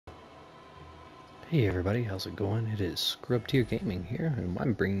Hey everybody, how's it going? It is Scrub Tier Gaming here, and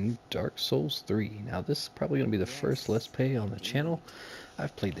I'm bringing you Dark Souls 3. Now this is probably going to be the first Let's Play on the channel.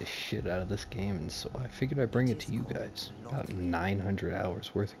 I've played the shit out of this game, and so I figured I'd bring it to you guys. About 900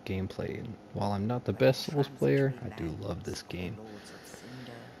 hours worth of gameplay, and while I'm not the best Souls player, I do love this game.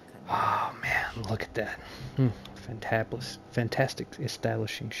 Oh man, look at that. Fantastic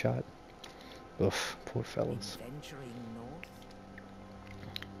establishing shot. Oof, poor fellas.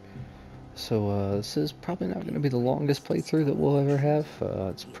 So this is probably not going to be the longest playthrough that we'll ever have.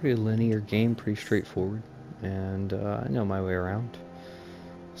 It's a pretty linear game, pretty straightforward, and I know my way around.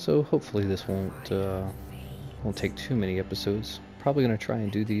 So hopefully this won't take too many episodes. Probably going to try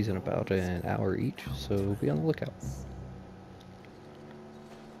and do these in about an hour each, so be on the lookout.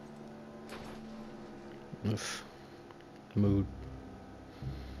 Oof. Mood.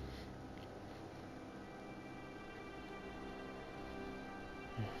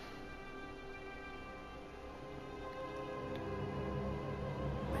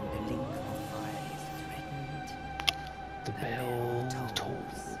 The bell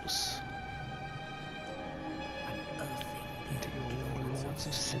tolls. The lords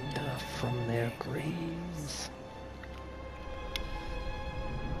of Cinder from their graves.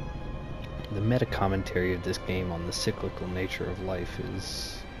 The meta commentary of this game on the cyclical nature of life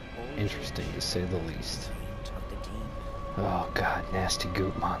is interesting to say the least. Oh god, nasty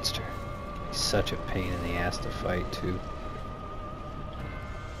goat monster. He's such a pain in the ass to fight too.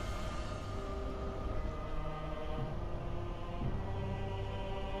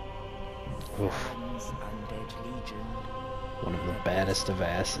 Oof. One of the baddest of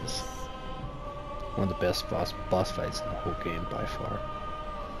asses. One of the best boss fights in the whole game by far.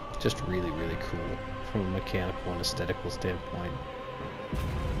 Just really, really cool from a mechanical and aesthetical standpoint.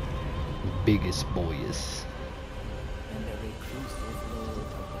 Biggest boys.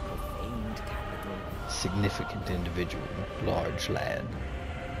 Significant individual, large lad.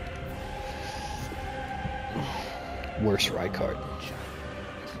 Worse Rykard.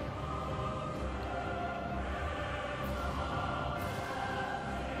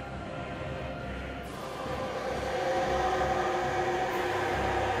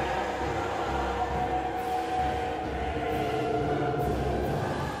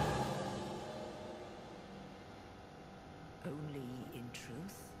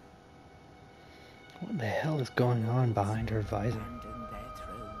 What the hell is going on behind her visor?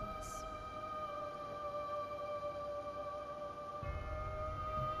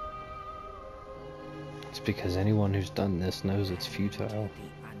 It's because anyone who's done this knows it's futile.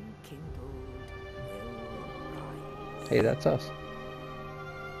 Hey, that's us.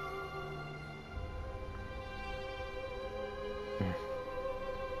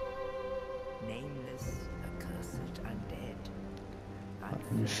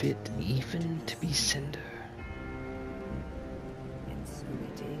 Unfit even to be cinder. And so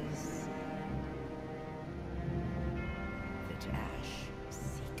it is that ash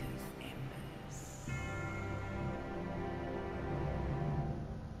seeketh embers.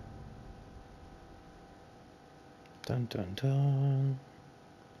 Dun dun dun.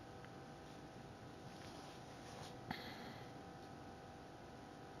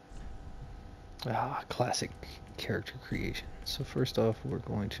 Ah, classic character creation. So first off, we're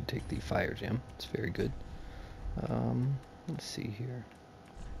going to take the fire gem. It's very good. Let's see here.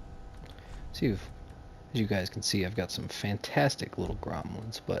 See if, as you guys can see, I've got some fantastic little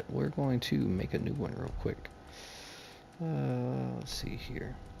gromlins, but we're going to make a new one real quick. Let's see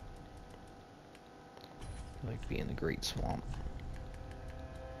here. Like being the Great Swamp.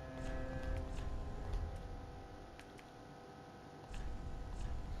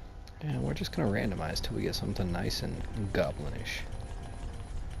 And we're just going to randomize till we get something nice and goblinish.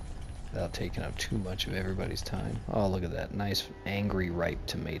 Without taking up too much of everybody's time. Oh, look at that. Nice, angry, ripe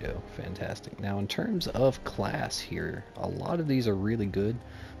tomato. Fantastic. Now, in terms of class here, a lot of these are really good.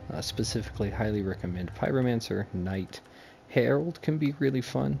 Specifically, highly recommend Pyromancer, Knight. Herald can be really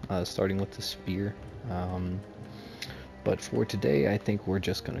fun, starting with the spear. But for today, I think we're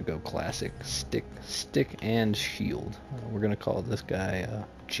just going to go classic. Stick, and shield. We're going to call this guy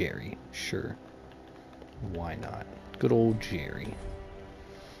Jerry. Sure. Why not? Good old Jerry.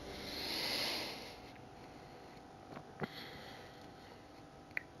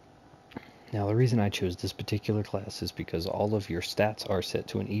 Now the reason I chose this particular class is because all of your stats are set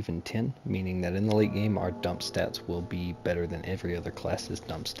to an even 10, meaning that in the late game our dump stats will be better than every other class's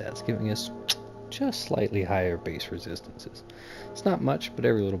dump stats, giving us just slightly higher base resistances. It's not much, but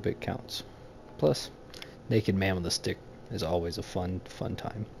every little bit counts. Plus, naked man with a stick is always a fun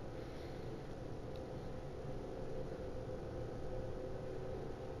time.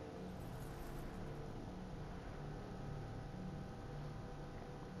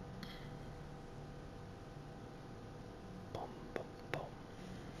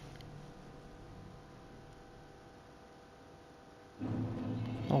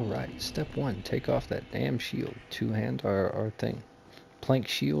 Alright, step one, take off that damn shield. Two-hand our thing. Plank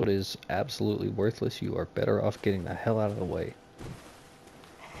shield is absolutely worthless. You are better off getting the hell out of the way.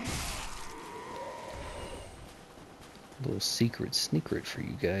 Little secret sneaker for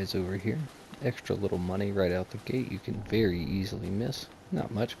you guys over here. Extra little money right out the gate you can very easily miss.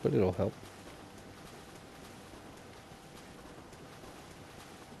 Not much, but it'll help.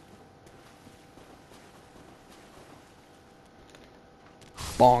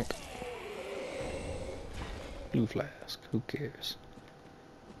 Bonk. Blue flask. Who cares?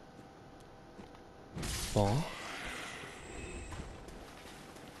 Bonk.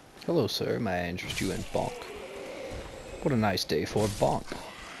 Hello, sir. May I interest you in bonk? What a nice day for bonk.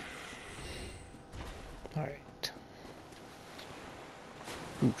 Alright.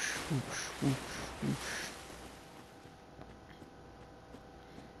 Whoosh, whoosh, whoosh, whoosh.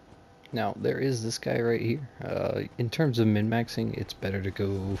 Now, there is this guy right here. In terms of min-maxing, it's better to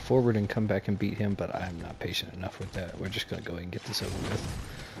go forward and come back and beat him, but I'm not patient enough with that. We're just going to go ahead and get this over with.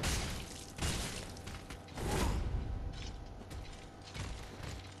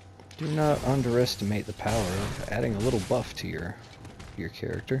 Do not underestimate the power of adding a little buff to your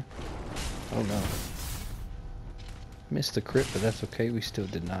character. Oh no. Missed the crit, but that's okay. We still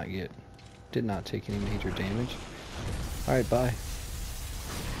did not take any major damage. Alright, bye.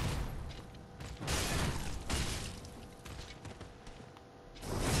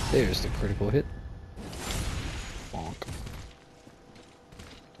 There's the critical hit. Bonk.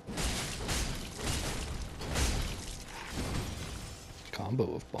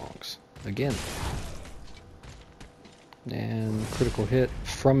 Combo of bonks. Again. And critical hit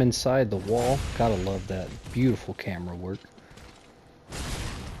from inside the wall. Gotta love that. Beautiful camera work.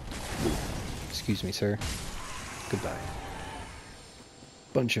 Excuse me, sir. Goodbye.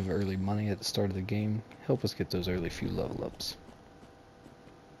 Bunch of early money at the start of the game. Help us get those early few level ups.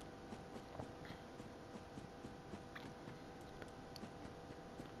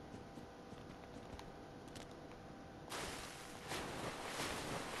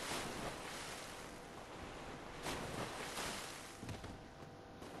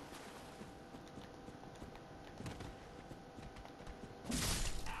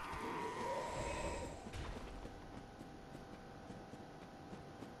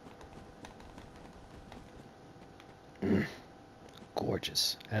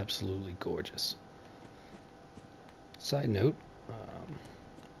 Gorgeous. Absolutely gorgeous. Side note,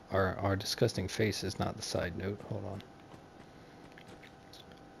 our disgusting face is not the side note. Hold on.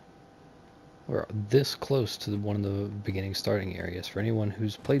 We're this close to one of the beginning starting areas. For anyone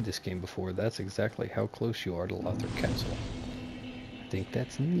who's played this game before, that's exactly how close you are to Lothar Castle. I think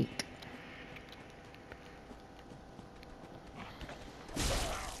that's neat.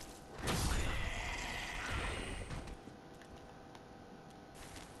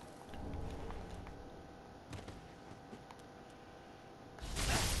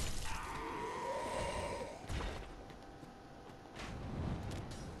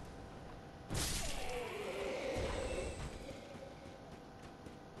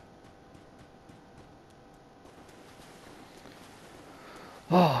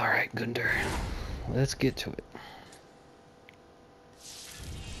 Alright, Gunder. Let's get to it.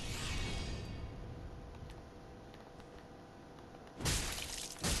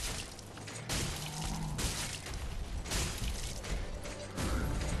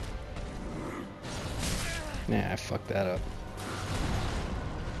 Nah, I fucked that up.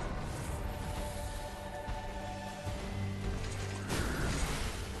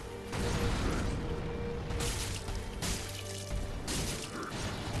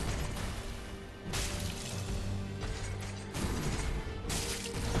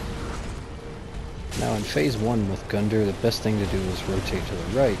 Now in phase 1 with Gunder, the best thing to do is rotate to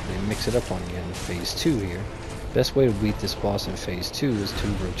the right and mix it up on you in phase 2 here. Best way to beat this boss in phase 2 is to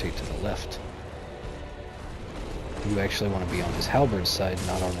rotate to the left. You actually want to be on his halberd side,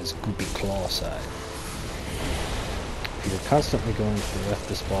 not on his goopy claw side. If you're constantly going to the left,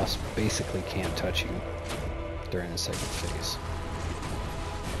 this boss basically can't touch you during the second phase.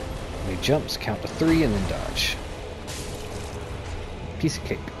 When he jumps, count to 3 and then dodge. Piece of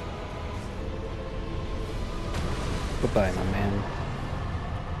cake. Goodbye, my man.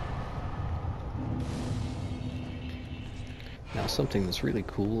 Now something that's really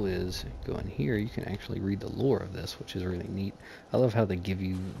cool is, go in here, you can actually read the lore of this, which is really neat. I love how they give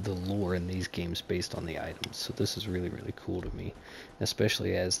you the lore in these games based on the items, so this is really, really cool to me.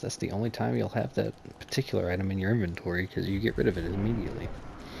 Especially as that's the only time you'll have that particular item in your inventory, because you get rid of it immediately.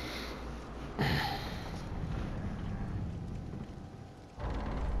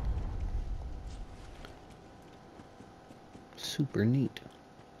 Super neat.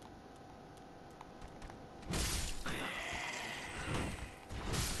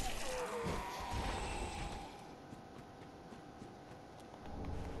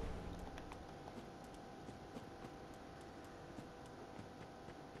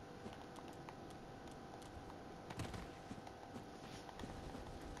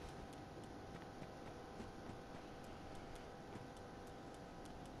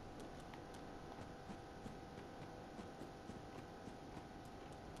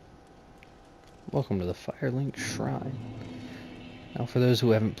 Welcome to the Firelink Shrine. Now for those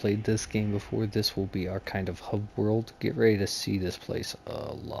who haven't played this game before, this will be our kind of hub world. Get ready to see this place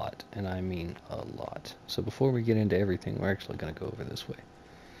a lot, and I mean a lot. So before we get into everything, we're actually going to go over this way.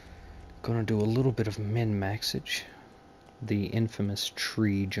 Going to do a little bit of min-maxage, the infamous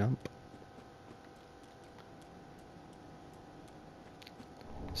tree jump.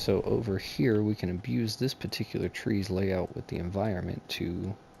 So over here we can abuse this particular tree's layout with the environment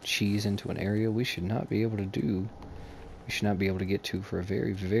to cheese into an area we should not be able to do. We should not be able to get to for a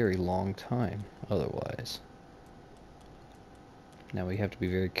very, very long time otherwise. Now we have to be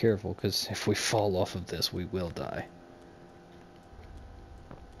very careful, because if we fall off of this we will die.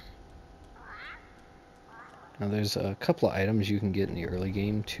 Now there's a couple of items you can get in the early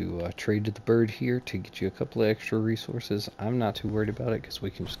game to trade to the bird here to get you a couple of extra resources. I'm not too worried about it because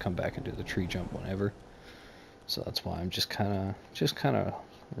we can just come back and do the tree jump whenever. So that's why I'm just kind of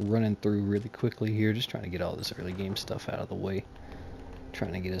running through really quickly here, just trying to get all this early game stuff out of the way.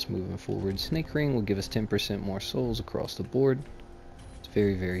 Trying to get us moving forward. Snake Ring will give us 10% more souls across the board. It's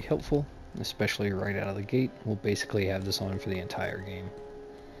very, very helpful, especially right out of the gate. We'll basically have this on for the entire game.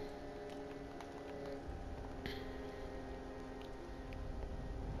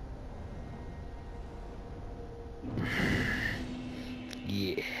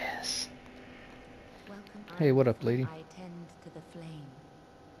 Yes. Hey, what up, lady? I tend to the flame,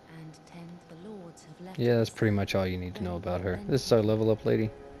 and tend the lords have left. Yeah, that's pretty much all you need to know about her. This is our level up lady.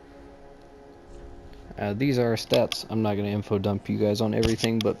 These are our stats. I'm not going to info dump you guys on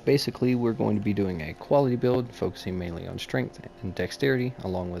everything, but basically we're going to be doing a quality build, focusing mainly on strength and dexterity,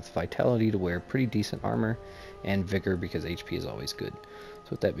 along with vitality to wear pretty decent armor, and vigor because HP is always good.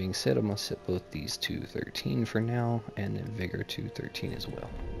 So with that being said, I'm going to set both these to 13 for now, and then vigor to 13 as well.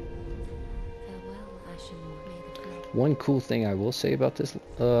 One cool thing I will say about this,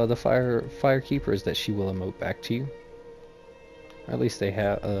 the Firekeeper, is that she will emote back to you. Or at least they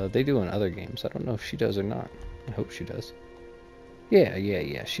do in other games. I don't know if she does or not. I hope she does.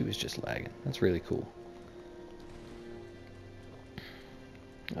 Yeah, she was just lagging. That's really cool.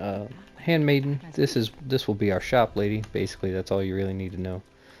 Handmaiden, this will be our shop lady. Basically, that's all you really need to know.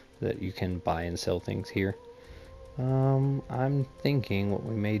 That you can buy and sell things here. I'm thinking what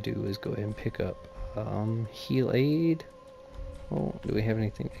we may do is go ahead and pick up heal aid. Oh, do we have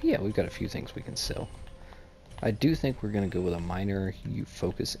anything? Yeah, we've got a few things we can sell. I do think we're going to go with a minor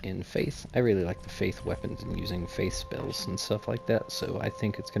focus in faith. I really like the faith weapons and using faith spells and stuff like that, so I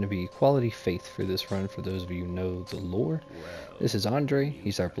think it's going to be quality faith for this run for those of you who know the lore. This is Andre.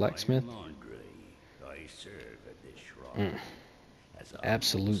 He's our blacksmith.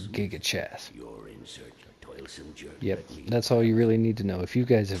 Absolute giga chat. Yep, that's all you really need to know. If you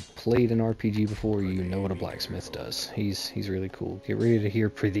guys have played an RPG before, you know what a blacksmith does. He's really cool. Get ready to hear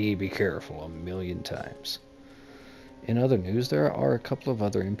 "Prithee be careful" a million times. In other news, there are a couple of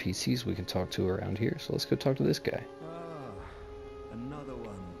other NPCs we can talk to around here, so let's go talk to this guy. Another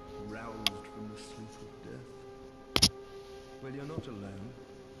one roused from the sleep of death. Well, you're not alone.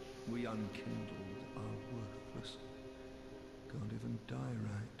 We unkindled are worthless. Can't even die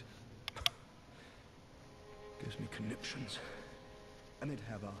right. Gives me conniptions. And they'd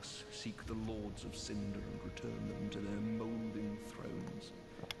have us seek the lords of Cinder and return them to their moulding thrones.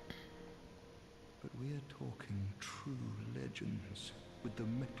 But we are talking true legends, with the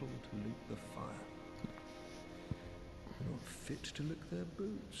metal to link the fire. Not fit to lick their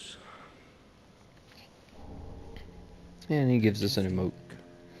boots. And he gives us an emote.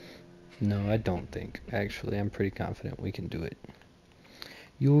 No, I don't think. Actually, I'm pretty confident we can do it.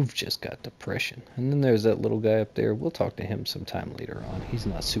 You've just got depression. And then there's that little guy up there. We'll talk to him sometime later on. He's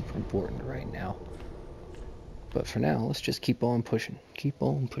not super important right now. But for now, let's just keep on pushing. Keep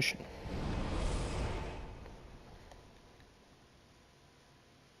on pushing.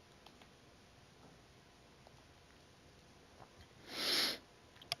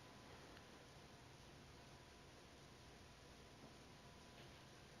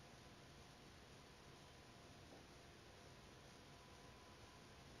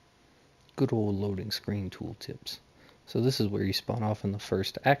 Good old loading screen tooltips. So this is where you spawn off in the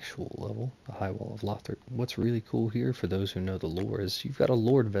first actual level, the High Wall of Lothric. What's really cool here, for those who know the lore, is you've got a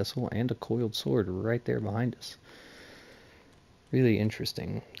Lord Vessel and a coiled sword right there behind us. Really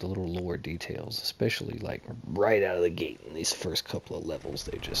interesting, the little lore details, especially like right out of the gate in these first couple of levels.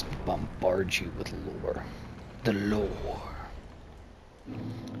 They just bombard you with lore. The lore.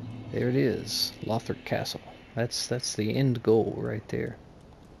 There it is, Lothric Castle. That's the end goal right there.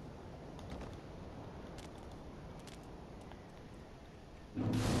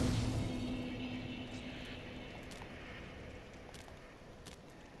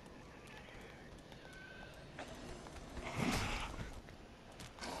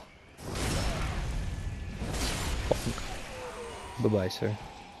 Bye-bye, sir.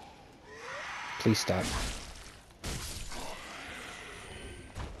 Please stop.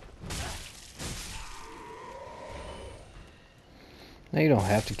 Now you don't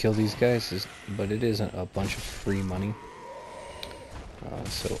have to kill these guys, but it isn't a bunch of free money.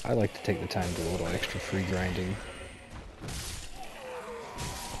 So I like to take the time to do a little extra free grinding.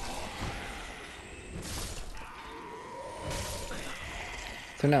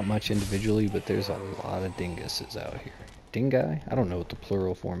 They're not much individually, but there's a lot of dinguses out here. Dingai? I don't know what the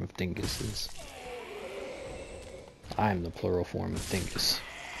plural form of dingus is. I'm the plural form of dingus.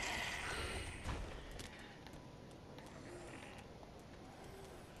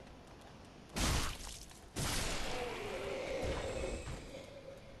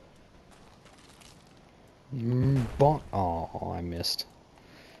 Bonk. Oh, I missed.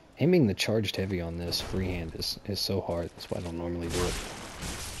 Aiming the charged heavy on this freehand is so hard. That's why I don't normally do it.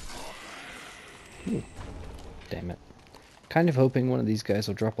 Ooh, damn it. Kind of hoping one of these guys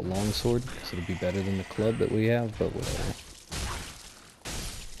will drop a longsword, because it'll be better than the club that we have, but whatever.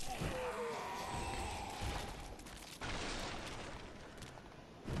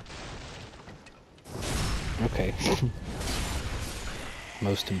 Okay.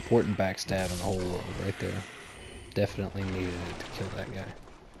 Most important backstab in the whole world right there. Definitely needed it to kill that guy.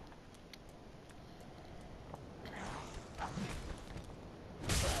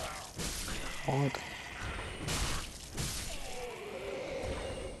 Bonk.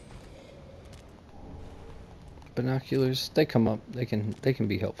 Binoculars, they come up. They can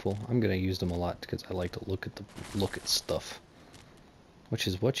be helpful. I'm gonna use them a lot because I like to look at stuff, which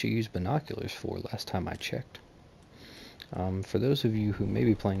is what you use binoculars for. Last time I checked. For those of you who may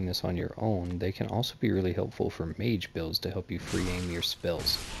be playing this on your own, they can also be really helpful for mage builds to help you free aim your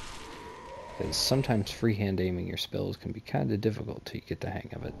spells. Because sometimes freehand aiming your spells can be kind of difficult till you get the hang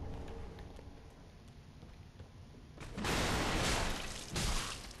of it.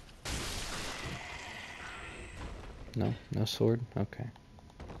 No? No sword? Okay.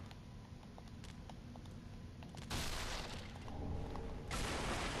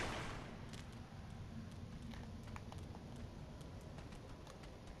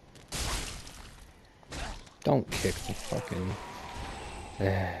 Don't kick the fucking...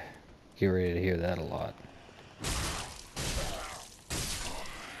 Get ready to hear that a lot.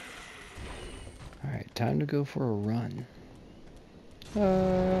 Alright, time to go for a run.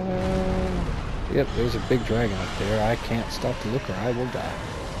 Yep, there's a big dragon up there. I can't stop to look or I will die.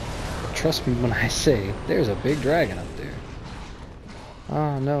 But trust me when I say, there's a big dragon up there.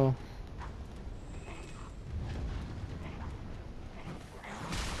 Oh, no.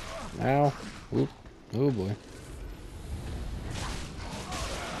 Ow. Oop. Oh, boy.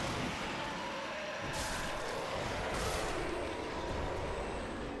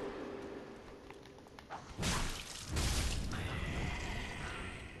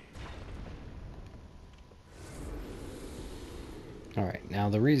 Alright, now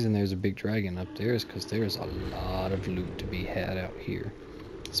the reason there's a big dragon up there is because there's a lot of loot to be had out here.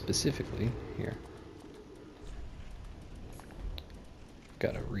 Specifically, here.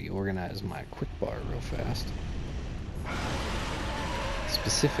 Gotta reorganize my quick bar real fast.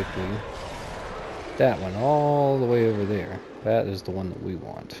 Specifically, that one all the way over there. That is the one that we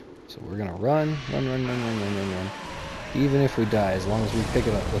want. So we're gonna run. Even if we die, as long as we pick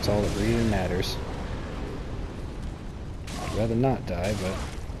it up, that's all that really matters. I'd rather not die, but...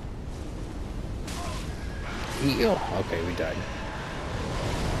 Okay, we died.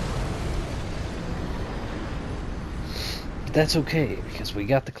 But that's okay, because we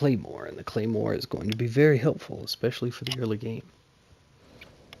got the claymore, and the claymore is going to be very helpful, especially for the early game.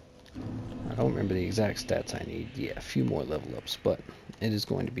 I don't remember the exact stats I need. Yeah, a few more level ups, but it is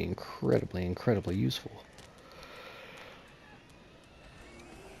going to be incredibly, incredibly useful.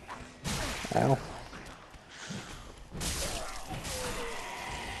 Ow.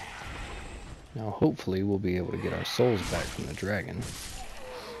 Now hopefully we'll be able to get our souls back from the dragon.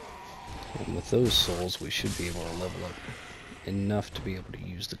 And with those souls we should be able to level up enough to be able to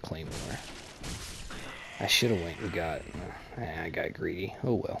use the claymore. I should have went and got... I got greedy.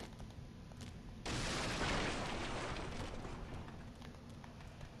 Oh well.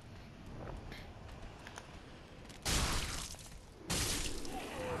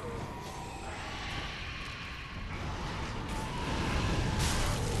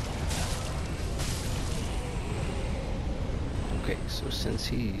 Okay, so since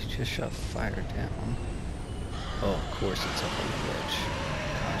he just shot the fire down... Oh, of course it's up on the ledge.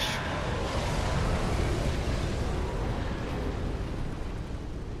 Gosh.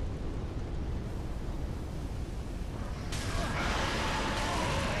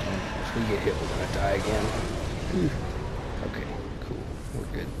 If we get hit, we're gonna die again. Okay. We're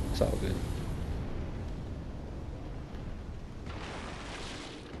good. It's all good.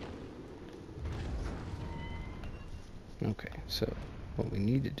 Okay, so what we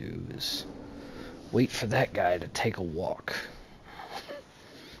need to do is wait for that guy to take a walk.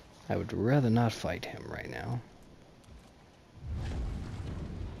 I would rather not fight him right now.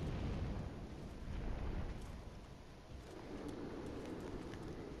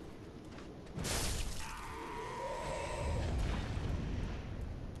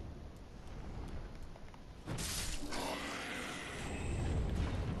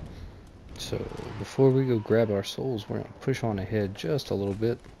 So before we go grab our souls, we're gonna push on ahead just a little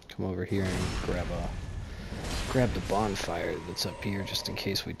bit. Come over here and grab the bonfire that's up here, just in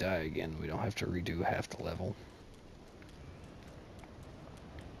case we die again. We don't have to redo half the level.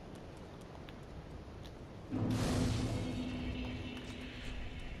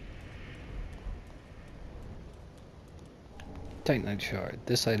 Titanite shard.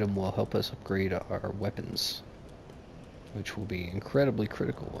 This item will help us upgrade our weapons, which will be incredibly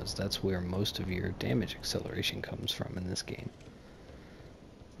critical, as that's where most of your damage acceleration comes from in this game.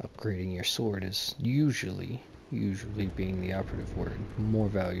 Upgrading your sword is usually being the operative word, more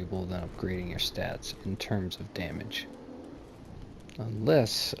valuable than upgrading your stats in terms of damage.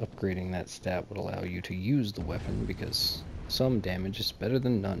 Unless upgrading that stat would allow you to use the weapon, because some damage is better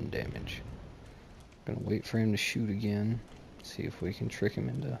than none damage. I'm gonna wait for him to shoot again, see if we can trick him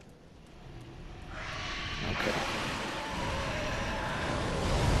into... Okay.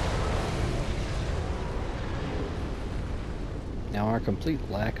 Now our complete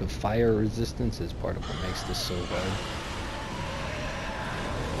lack of fire resistance is part of what makes this so hard.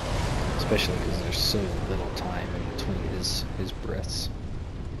 Especially because there's so little time in between his breaths.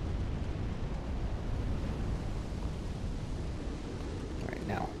 Alright,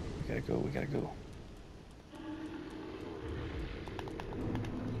 now, we gotta go.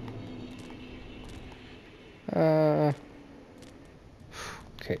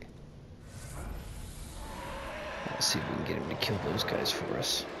 Okay. Let's see if we can get him to kill those guys for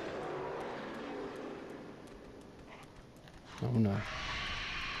us. Oh no.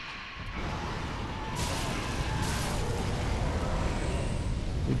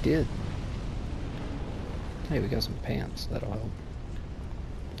 We did. Hey, we got some pants. That'll help.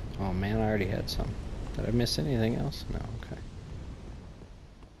 Oh man, I already had some. Did I miss anything else? No, okay.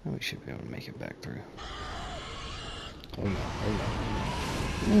 Well, we should be able to make it back through. Oh no, oh no,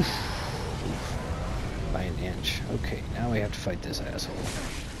 oh no. Oof. Oof. By an inch. Okay, now we have to fight this asshole.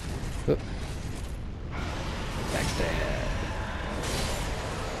 Oop. Backstab.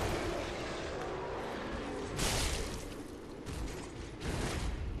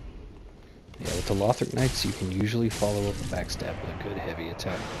 Yeah, with the Lothric Knights, you can usually follow up a backstab with a good heavy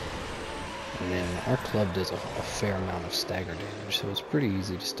attack. And then our club does a fair amount of stagger damage, so it's pretty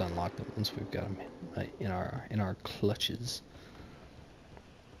easy to stun lock them once we've got them in our clutches.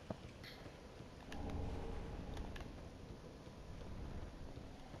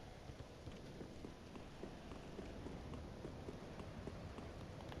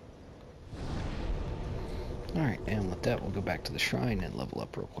 Alright, and with that, we'll go back to the shrine and level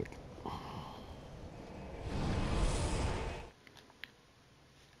up real quick.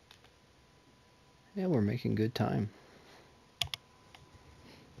 Yeah, we're making good time.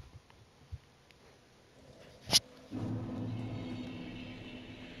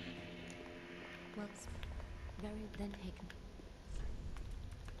 Well, very then taken.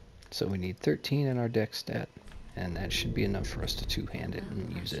 So we need 13 in our dex stat, and that should be enough for us to two-hand it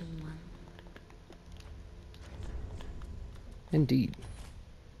and use it. Indeed.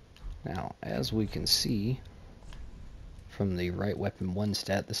 Now, as we can see from the right weapon 1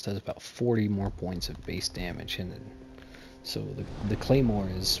 stat, this does about 40 more points of base damage, and so the Claymore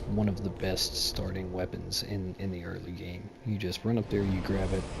is one of the best starting weapons in the early game. You just run up there, you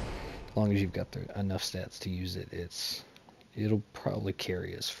grab it. As long as you've got enough stats to use it, it'll probably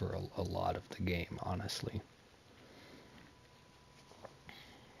carry us for a lot of the game, honestly.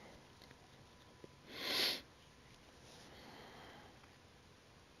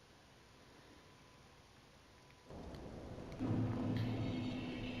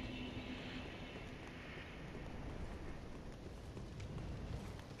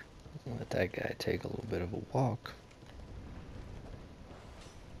 Let that guy take a little bit of a walk.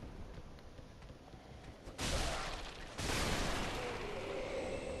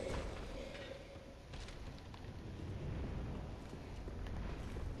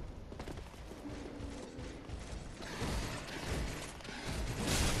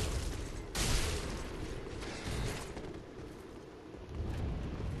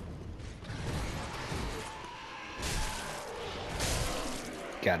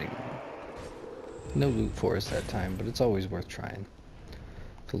 Got him. No loot for us that time, but it's always worth trying.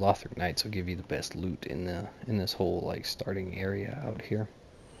 The Lothric Knights will give you the best loot in this whole like starting area out here.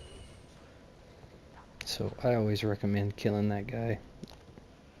 So I always recommend killing that guy.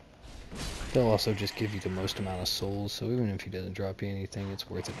 They'll also just give you the most amount of souls, so even if he doesn't drop you anything, it's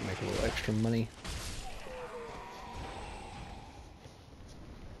worth it to make a little extra money.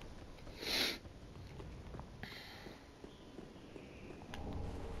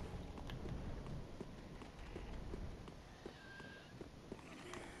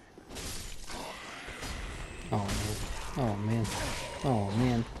 Oh man. Oh man. Oh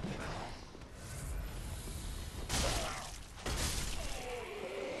man.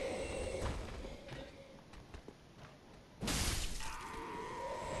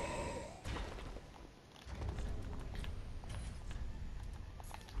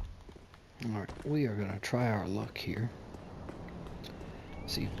 Alright, we are going to try our luck here.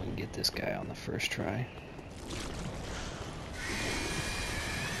 See if we can get this guy on the first try.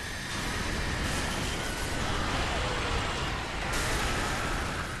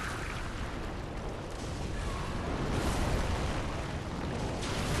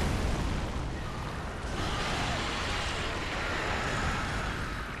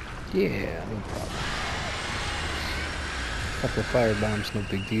 Yeah, no problem. Couple of fire bombs, no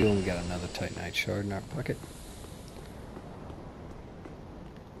big deal. We got another Titanite shard in our pocket.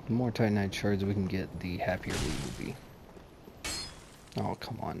 The more Titanite shards we can get, the happier we will be. Oh,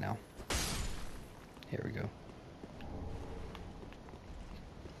 come on now. Here we go.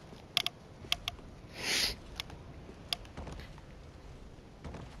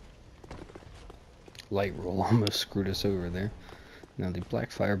 Light roll almost screwed us over there. Now the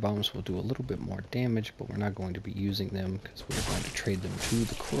black fire bombs will do a little bit more damage, but we're not going to be using them because we're going to trade them to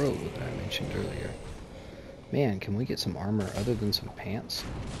the crow that I mentioned earlier. Man, can we get some armor other than some pants?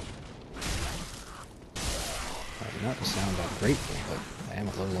 Not to sound ungrateful, but I am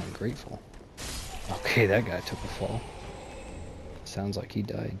a little ungrateful. Okay, that guy took a fall. Sounds like he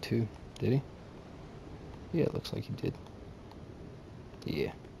died too. Did he? Yeah, it looks like he did.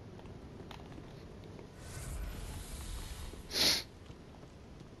 Yeah.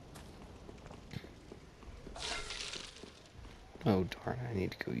 Oh darn, I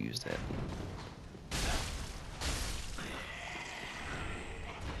need to go use that.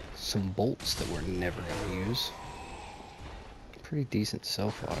 Some bolts that we're never going to use. Pretty decent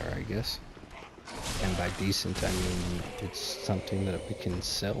self-fire, I guess. And by decent, I mean it's something that we can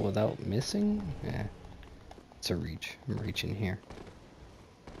sell without missing? Yeah. It's a reach. I'm reaching here.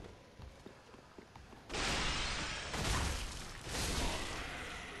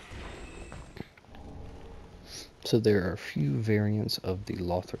 So there are a few variants of the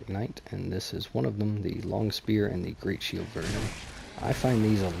Lothric Knight, and this is one of them, the Long Spear and the Great Shield version. I find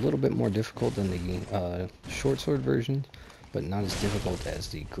these a little bit more difficult than the Short Sword versions, but not as difficult as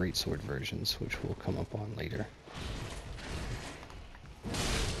the Great Sword versions, which we'll come up on later.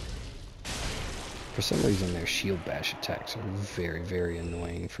 For some reason their shield bash attacks are very, very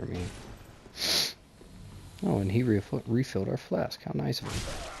annoying for me. Oh, and he refilled our flask. How nice of him.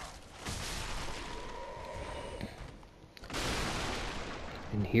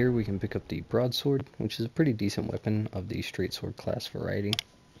 And here we can pick up the broadsword, which is a pretty decent weapon of the straight sword class variety.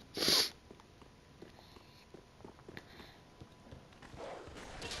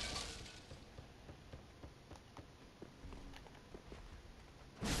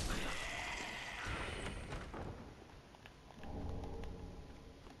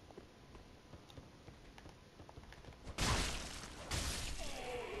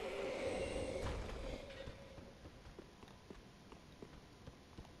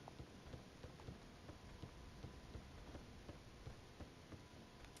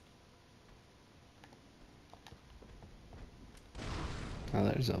 Now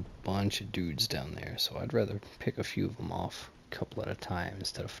there's a bunch of dudes down there, so I'd rather pick a few of them off a couple at a time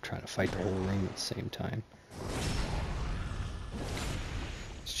instead of trying to fight the whole room at the same time.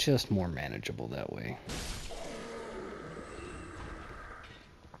 It's just more manageable that way.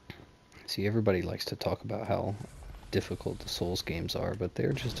 See, everybody likes to talk about how difficult the Souls games are, but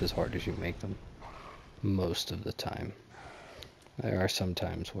they're just as hard as you make them most of the time. There are some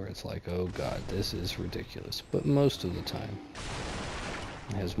times where it's like, oh god, this is ridiculous, but most of the time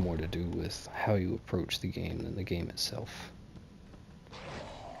it has more to do with how you approach the game than the game itself.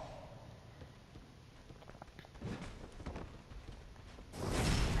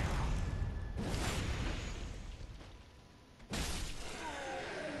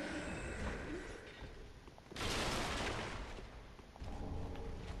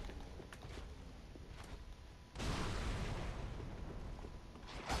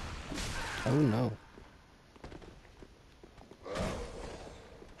 Oh no.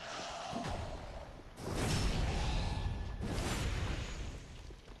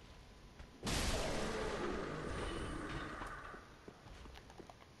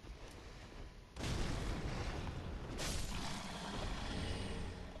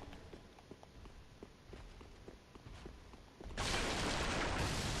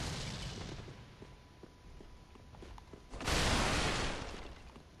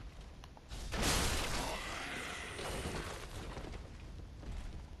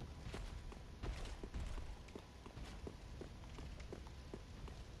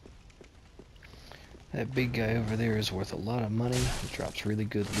 That big guy over there is worth a lot of money. It drops really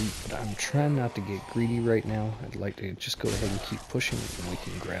good loot, but I'm trying not to get greedy right now. I'd like to just go ahead and keep pushing, and we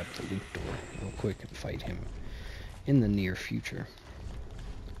can grab the loot door real quick and fight him in the near future.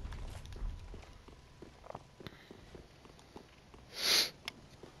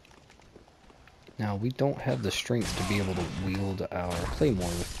 Now, we don't have the strength to be able to wield our claymore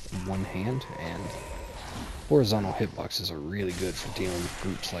with one hand, and horizontal hitboxes are really good for dealing with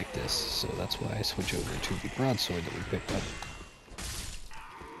groups like this, so that's why I switch over to the broadsword that we picked up.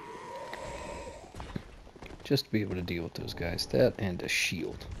 Just to be able to deal with those guys. That and a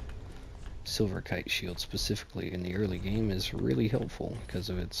shield. Silver Kite shield specifically in the early game is really helpful because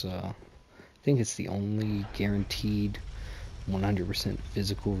of its, I think it's the only guaranteed 100%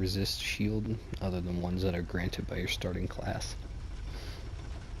 physical resist shield other than ones that are granted by your starting class.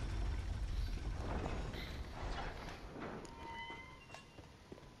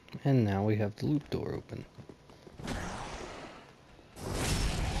 And now we have the loot door open.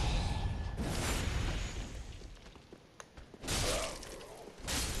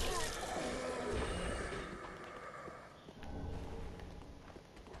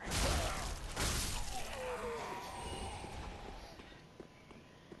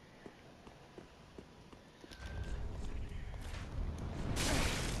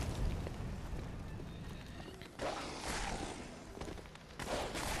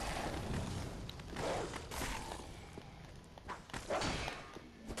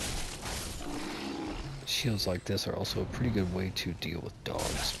 Shields like this are also a pretty good way to deal with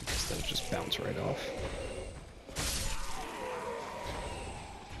dogs because they'll just bounce right off.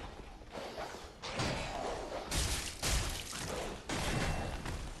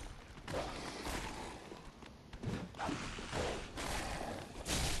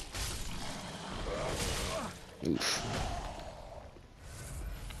 Oof.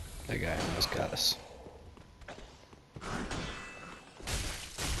 That guy almost got us.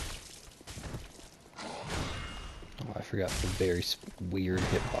 I forgot the very weird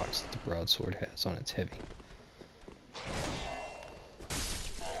hitbox that the broadsword has on its heavy.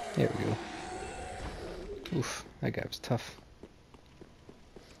 There we go. Oof, that guy was tough.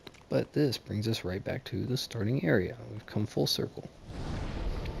 But this brings us right back to the starting area. We've come full circle.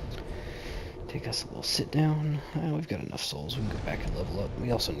 Take us a little sit down. We've got enough souls. We can go back and level up.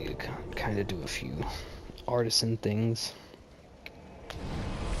 We also need to kind of do a few artisan things.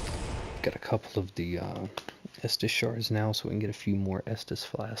 Got a couple of the Estus shards now, so we can get a few more Estus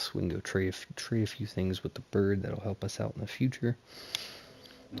flasks. We can go trade a few things with the bird that'll help us out in the future.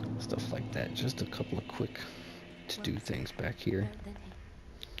 Stuff like that. Just a couple of quick to-do things back here.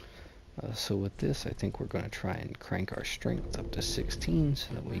 So with this, I think we're going to try and crank our strength up to 16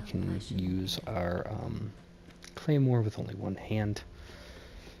 so that we can use our claymore with only one hand.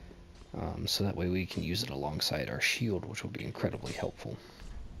 So that way we can use it alongside our shield, which will be incredibly helpful.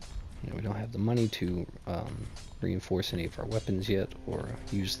 You know, we don't have the money to reinforce any of our weapons yet, or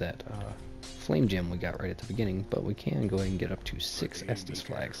use that flame gem we got right at the beginning, but we can go ahead and get up to 6 Estus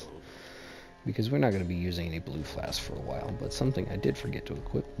flags, because we're not going to be using any blue flasks for a while. But something I did forget to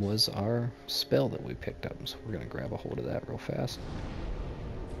equip was our spell that we picked up, so we're going to grab a hold of that real fast.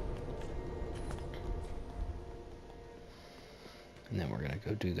 And then we're going to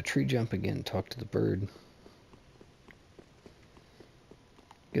go do the tree jump again, talk to the bird.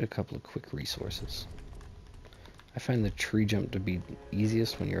 Get a couple of quick resources. I find the tree jump to be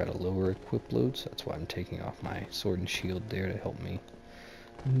easiest when you're at a lower equip load, so that's why I'm taking off my sword and shield there to help me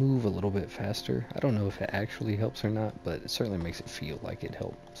move a little bit faster. I don't know if it actually helps or not, but it certainly makes it feel like it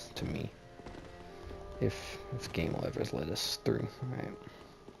helps to me. If the game will ever let us through. Alright.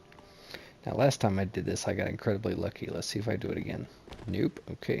 Now last time I did this I got incredibly lucky. Let's see if I do it again. Nope.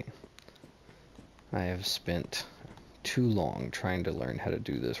 Okay. I have spent too long trying to learn how to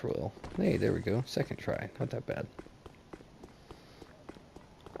do this roll. Hey, there we go. Second try. Not that bad.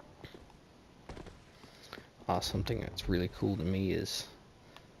 Something that's really cool to me is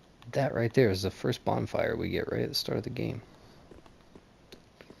that right there is the first bonfire we get right at the start of the game.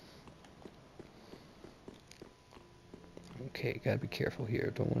 Okay, gotta be careful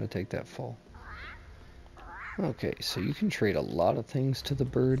here. Don't want to take that fall. Okay, so you can trade a lot of things to the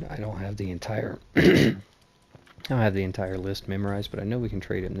bird. I don't have the entire I don't have the entire list memorized, but I know we can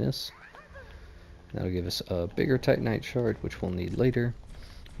trade him this. That'll give us a bigger Titanite shard, which we'll need later.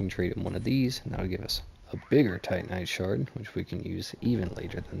 We can trade him one of these, and that'll give us a bigger Titanite shard, which we can use even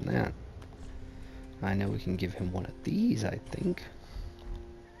later than that. I know we can give him one of these, I think.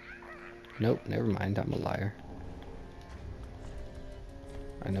 Nope, never mind, I'm a liar.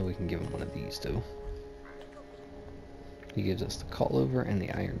 I know we can give him one of these, though. He gives us the call-over and the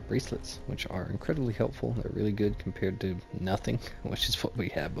iron bracelets, which are incredibly helpful. They're really good compared to nothing, which is what we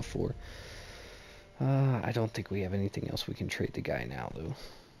had before. I don't think we have anything else we can trade the guy now, though.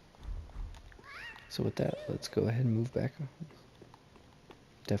 So with that, let's go ahead and move back.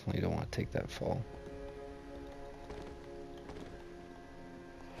 Definitely don't want to take that fall.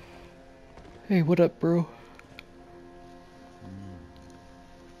 Hey, what up, bro?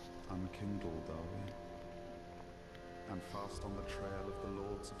 Unkindled, are we? And fast on the trail of the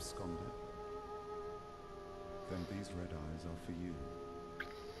Lord's absconded? Then these red eyes are for you.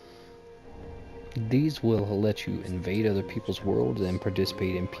 These will let you invade other people's worlds and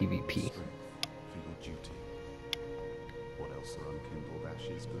participate in PvP. For your duty. What else are unkindled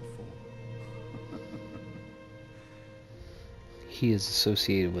ashes good for? He is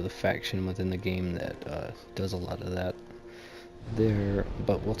associated with a faction within the game that does a lot of that there,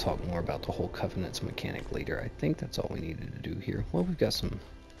 but we'll talk more about the whole Covenants mechanic later. I think that's all we needed to do here. Well, we've got some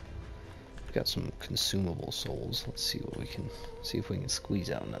consumable souls. Let's see what we can see if we can squeeze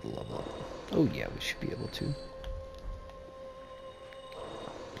out another level up. Oh yeah, we should be able to.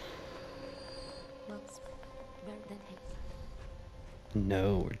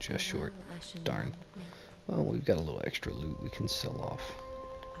 No, we're just short. Darn. Well, we've got a little extra loot we can sell off.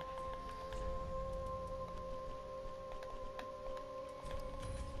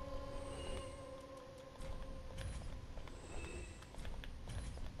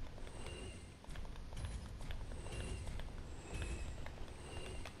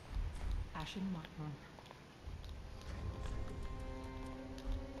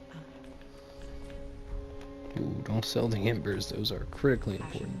 Ooh, don't sell the embers, those are critically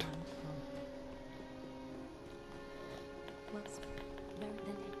important.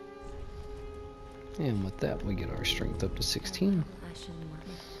 And with that, we get our strength up to 16.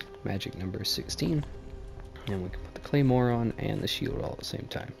 Magic number 16. And we can put the claymore on and the shield all at the same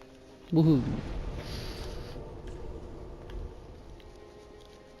time. Woohoo!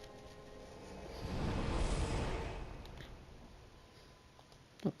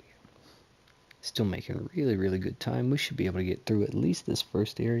 Oh, yeah. Still making really good time. We should be able to get through at least this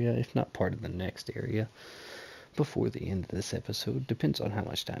first area, if not part of the next area, before the end of this episode. Depends on how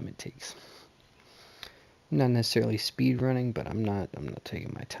much time it takes. Not necessarily speed running, but I'm not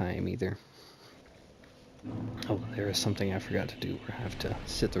taking my time either. Oh, there is something I forgot to do. We have to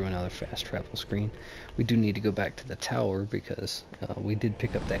sit through another fast travel screen. We do need to go back to the tower because we did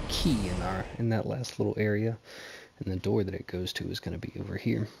pick up that key in that last little area, and the door that it goes to is going to be over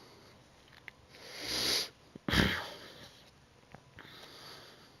here.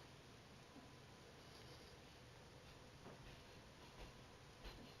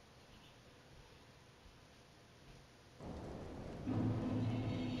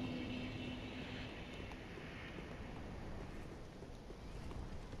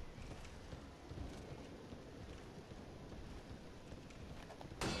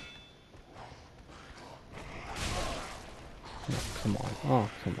 Come on. Oh,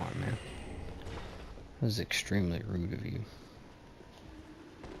 come on, man. That was extremely rude of you.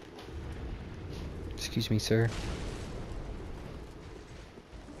 Excuse me, sir.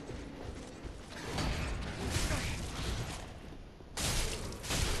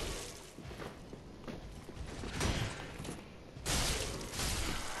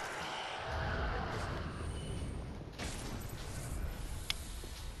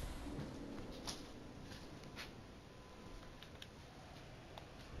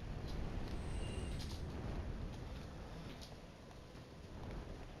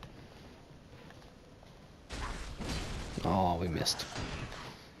 Oh, we missed.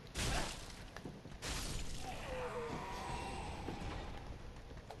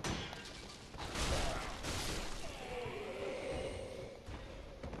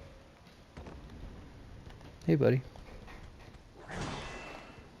 Hey, buddy.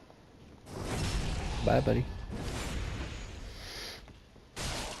 Bye, buddy.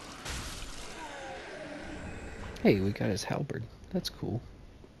 Hey, we got his halberd. That's cool.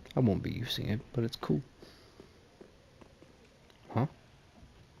 I won't be using it, but it's cool. Huh?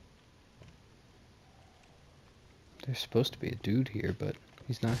 There's supposed to be a dude here, but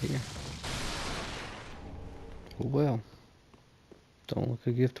he's not here. Oh well. Don't look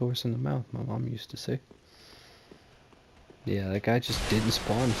a gift horse in the mouth, my mom used to say. Yeah, that guy just didn't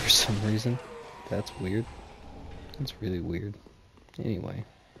spawn for some reason. That's weird. That's really weird. Anyway.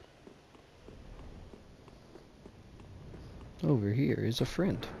 Over here is a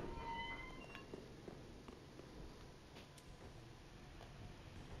friend.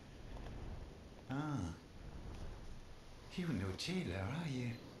 Ah. You no jailer, are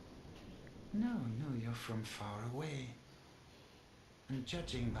you? No, you're from far away. And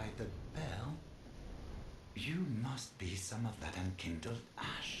judging by the bell, you must be some of that unkindled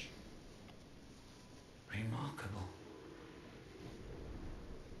ash. Remarkable.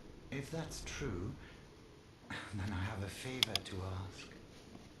 If that's true, then I have a favor to ask.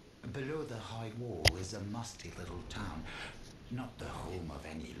 Below the high wall is a musty little town. Not the home of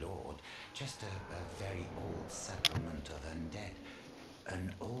any lord, just a very old settlement of undead.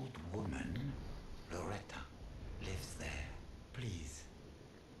 An old woman, Loretta, lives there. Please,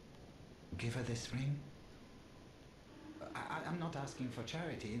 give her this ring. I'm not asking for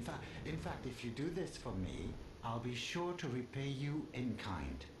charity. In fact, if you do this for me, I'll be sure to repay you in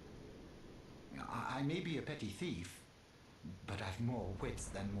kind. I may be a petty thief, but I've more wits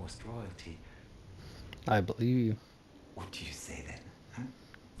than most royalty. I believe you. What do you say then, huh?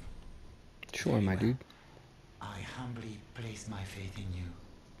 Sure, Very my well. dude. I humbly place my faith in you.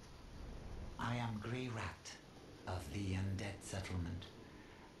 I am Grey Rat of the Undead Settlement,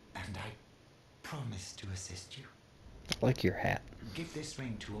 and I promise to assist you. I like your hat. Give this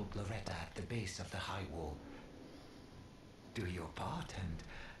ring to old Loretta at the base of the high wall. Do your part, and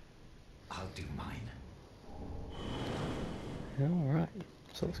I'll do mine. Alright,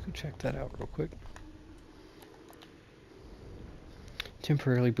 so let's go check that out real quick.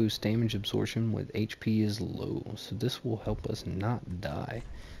 Temporarily boost damage absorption with HP is low, so this will help us not die.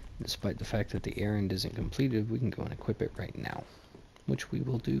 Despite the fact that the errand isn't completed, we can go and equip it right now, which we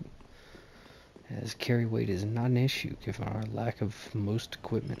will do, as carry weight is not an issue given our lack of most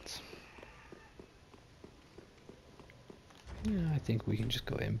equipments. Yeah, I think we can just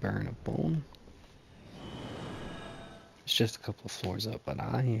go ahead and burn a bone. It's just a couple of floors up, but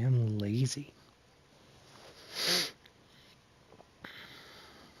I am lazy.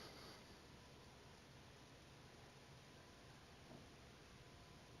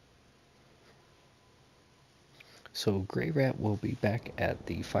 So Grey Rat will be back at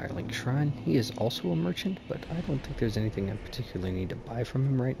the Firelink Shrine. He is also a merchant, but I don't think there's anything I particularly need to buy from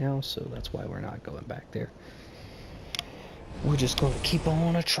him right now, so that's why we're not going back there. We're just going to keep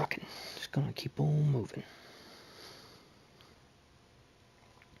on a-trucking. Just going to keep on moving.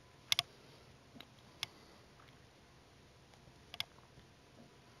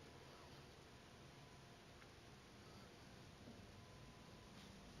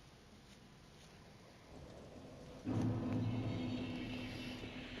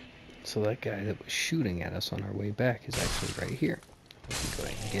 So that guy that was shooting at us on our way back is actually right here. We can go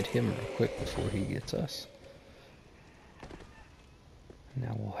ahead and get him real quick before he gets us.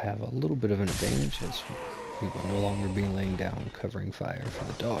 Now we'll have a little bit of an advantage as we will no longer be laying down covering fire for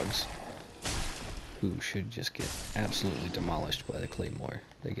the dogs, who should just get absolutely demolished by the claymore.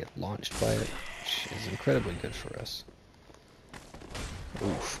 They get launched by it, which is incredibly good for us.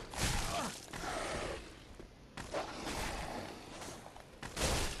 Oof.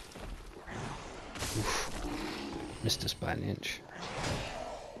 Oof. Missed us by an inch.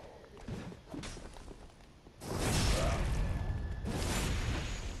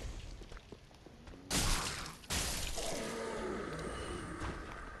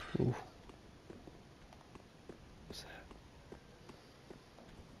 Ooh. What's that?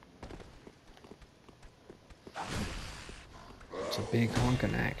 It's a big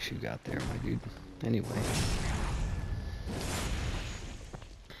honking axe you got there, my dude. Anyway.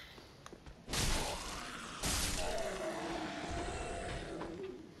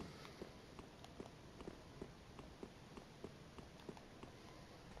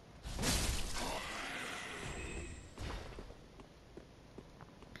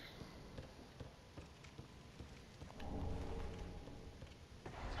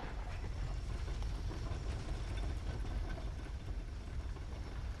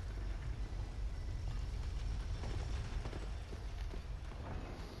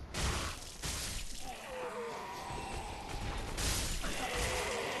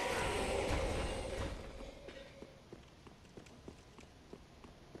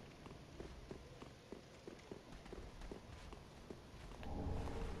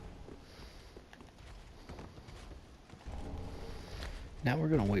 Now we're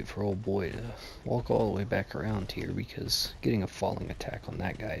going to wait for old boy to walk all the way back around here, because getting a falling attack on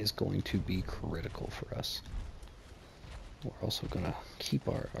that guy is going to be critical for us. We're also going to keep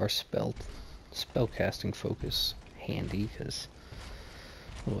our spellcasting focus handy, because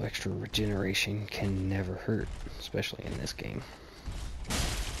a little extra regeneration can never hurt, especially in this game.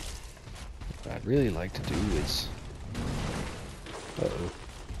 What I'd really like to do is... uh-oh.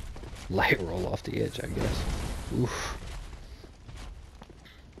 Light roll off the edge, I guess. Oof.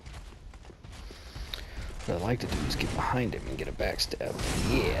 What I'd like to do is get behind him and get a backstab.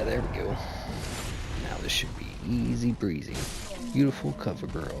 Yeah, there we go. Now this should be easy breezy. Beautiful cover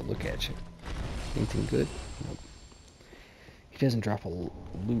girl, look at you. Anything good? Nope. He doesn't drop a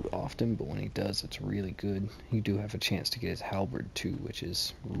loot often, but when he does, it's really good. You do have a chance to get his halberd too, which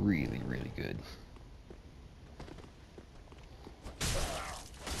is really, really good.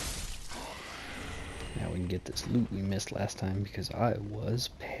 Now we can get this loot we missed last time, because I was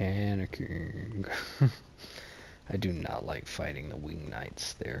panicking. I do not like fighting the wing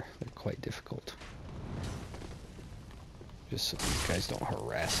knights. They're quite difficult. Just so these guys don't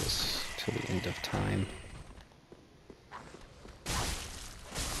harass us till the end of time.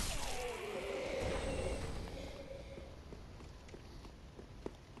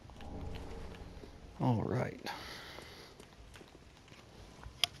 All right.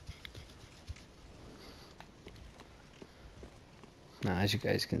 Now, as you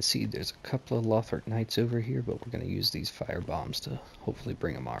guys can see, there's a couple of Lothric Knights over here, but we're going to use these fire bombs to hopefully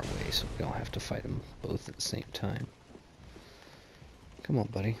bring them our way, so we don't have to fight them both at the same time. Come on,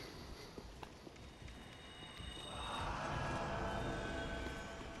 buddy.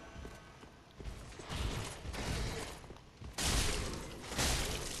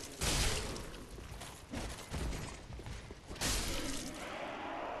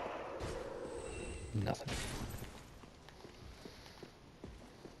 Nothing.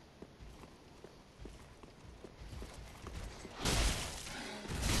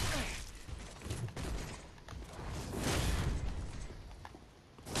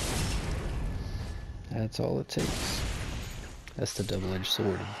 That's all it takes. That's the double-edged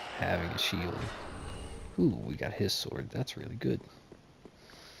sword of having a shield. Ooh, we got his sword. That's really good.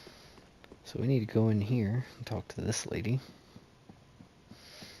 So we need to go in here and talk to this lady.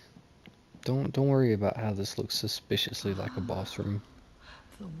 Don't worry about how this looks suspiciously like a boss room.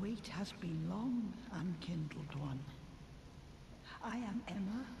 The wait has been long, unkindled one. I am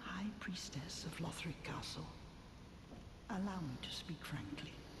Emma, High Priestess of Lothric Castle. Allow me to speak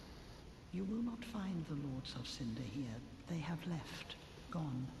frankly. You will not find the Lords of Cinder here. They have left,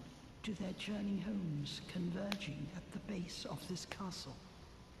 gone, to their journey homes, converging at the base of this castle.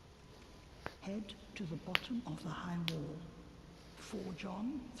 Head to the bottom of the high wall, forge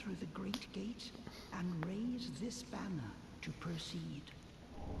on through the great gate, and raise this banner to proceed.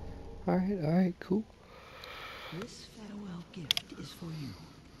 Alright, cool. This farewell gift is for you.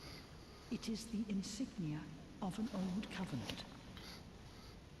 It is the insignia of an old covenant.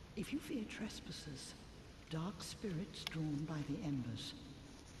 If you fear trespassers, dark spirits drawn by the embers,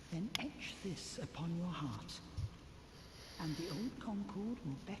 then etch this upon your heart, and the old Concord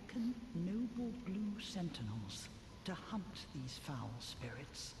will beckon noble blue sentinels to hunt these foul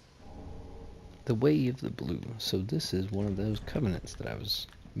spirits. The Way of the Blue. So this is one of those covenants that I was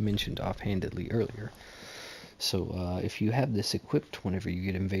mentioned offhandedly earlier. So if you have this equipped, whenever you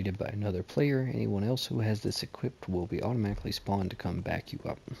get invaded by another player, anyone else who has this equipped will be automatically spawned to come back you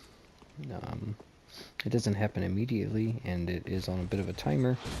up. It doesn't happen immediately, and it is on a bit of a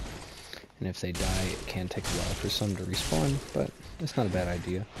timer. And if they die, it can take a while for some to respawn, but it's not a bad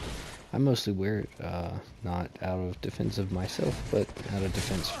idea. I mostly wear it not out of defense of myself, but out of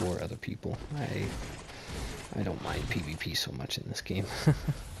defense for other people. I don't mind PvP so much in this game.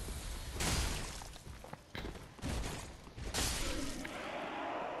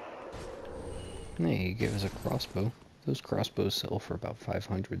 Hey, he gave us a crossbow. Those crossbows sell for about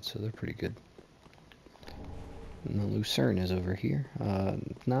 500, so they're pretty good. And the Lucerne is over here.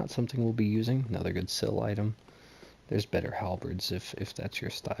 Not something we'll be using. Another good sell item. There's better halberds if that's your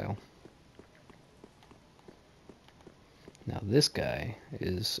style. Now this guy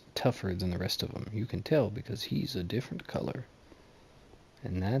is tougher than the rest of them. You can tell because he's a different color.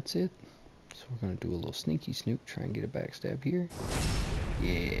 And that's it. So we're going to do a little sneaky snoop, try and get a backstab here.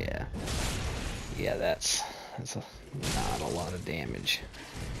 Yeah. Yeah, that's not a lot of damage.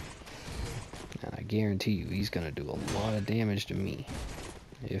 And I guarantee you he's going to do a lot of damage to me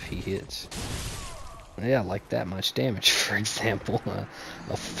if he hits. Yeah, like that much damage, for example.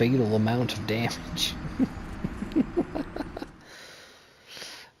 A fatal amount of damage.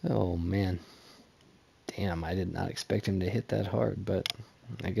 Oh, man. Damn. Damn, I did not expect him to hit that hard, but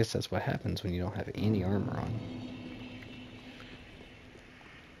I guess that's what happens when you don't have any armor on.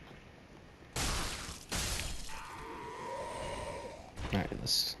 Alright,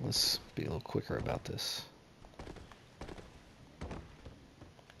 let's be a little quicker about this.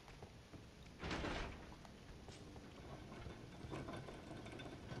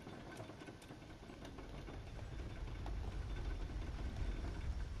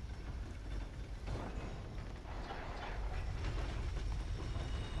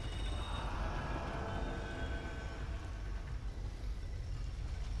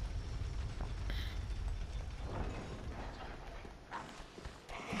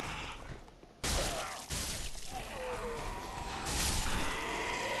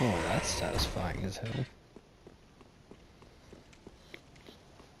 Oh, that's satisfying as hell.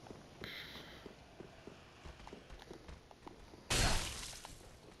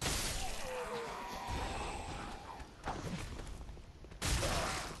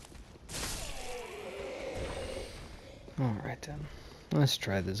 Alright then. Let's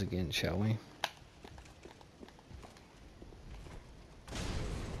try this again, shall we?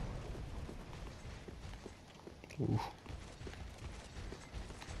 Ooh.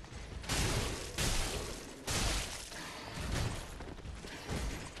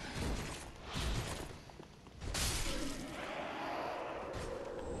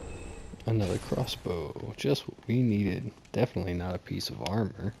 Another crossbow, just what we needed. Definitely not a piece of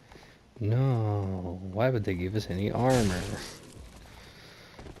armor. No, why would they give us any armor?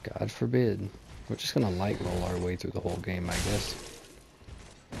 God forbid. We're just gonna light roll our way through the whole game, I guess.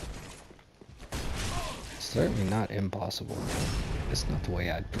 It's certainly not impossible. It's not the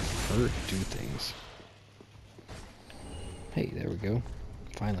way I'd prefer to do things. Hey, there we go.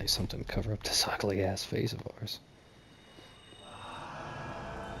 Finally something to cover up this ugly ass face of ours.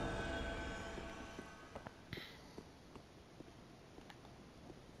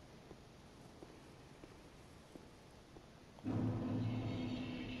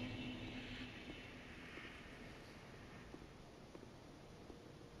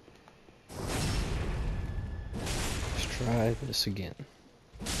 Try this again.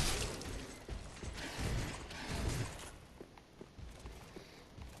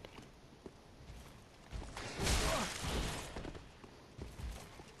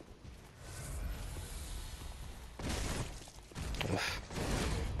 Ugh.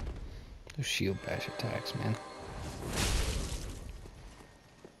 Those shield bash attacks, man.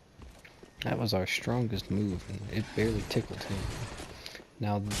 That was our strongest move, and it barely tickled him.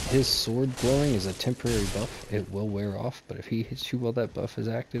 Now, his sword glowing is a temporary buff. It will wear off, but if he hits you while that buff is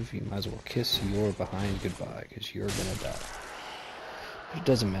active, you might as well kiss your behind goodbye, because you're gonna die. But it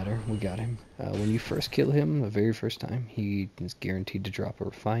doesn't matter, we got him. When you first kill him, the very first time, he is guaranteed to drop a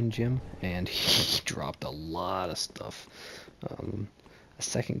refined gem, and he dropped a lot of stuff. A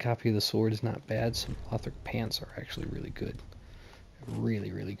second copy of the sword is not bad. Some Lothric pants are actually really good.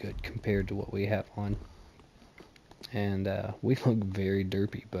 Really, really good compared to what we have on. And we look very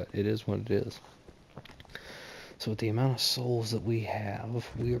derpy, but it is what it is. So with the amount of souls that we have,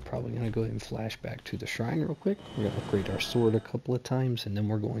 we are probably going to go ahead and flash back to the shrine real quick. We're going to upgrade our sword a couple of times, and then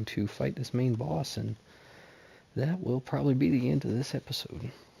we're going to fight this main boss, and that will probably be the end of this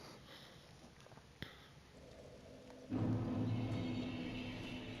episode.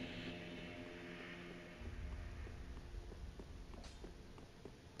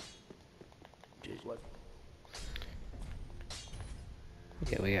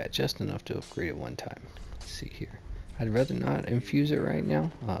 Yeah, we got just enough to upgrade it one time. Let's see here. I'd rather not infuse it right now.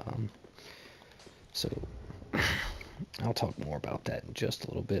 So I'll talk more about that in just a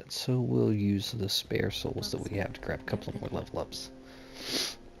little bit. So we'll use the spare souls that we have to grab a couple more level ups.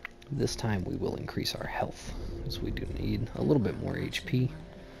 This time we will increase our health, as we do need a little bit more HP.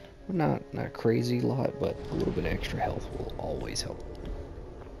 Not a crazy lot, but a little bit extra health will always help.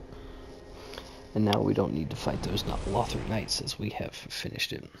 And now we don't need to fight those Lothric Knights, as we have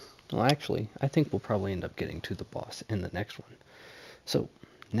finished it. Well, actually, I think we'll probably end up getting to the boss in the next one. So,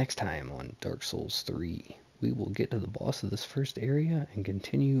 next time on Dark Souls 3, we will get to the boss of this first area and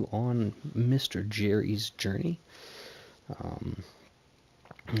continue on Mr. Jerry's journey.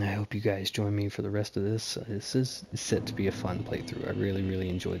 I hope you guys join me for the rest of this. This is set to be a fun playthrough. I really, really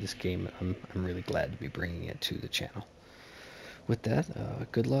enjoy this game. I'm really glad to be bringing it to the channel. With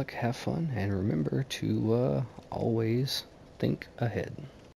that, good luck, have fun, and remember to always think ahead.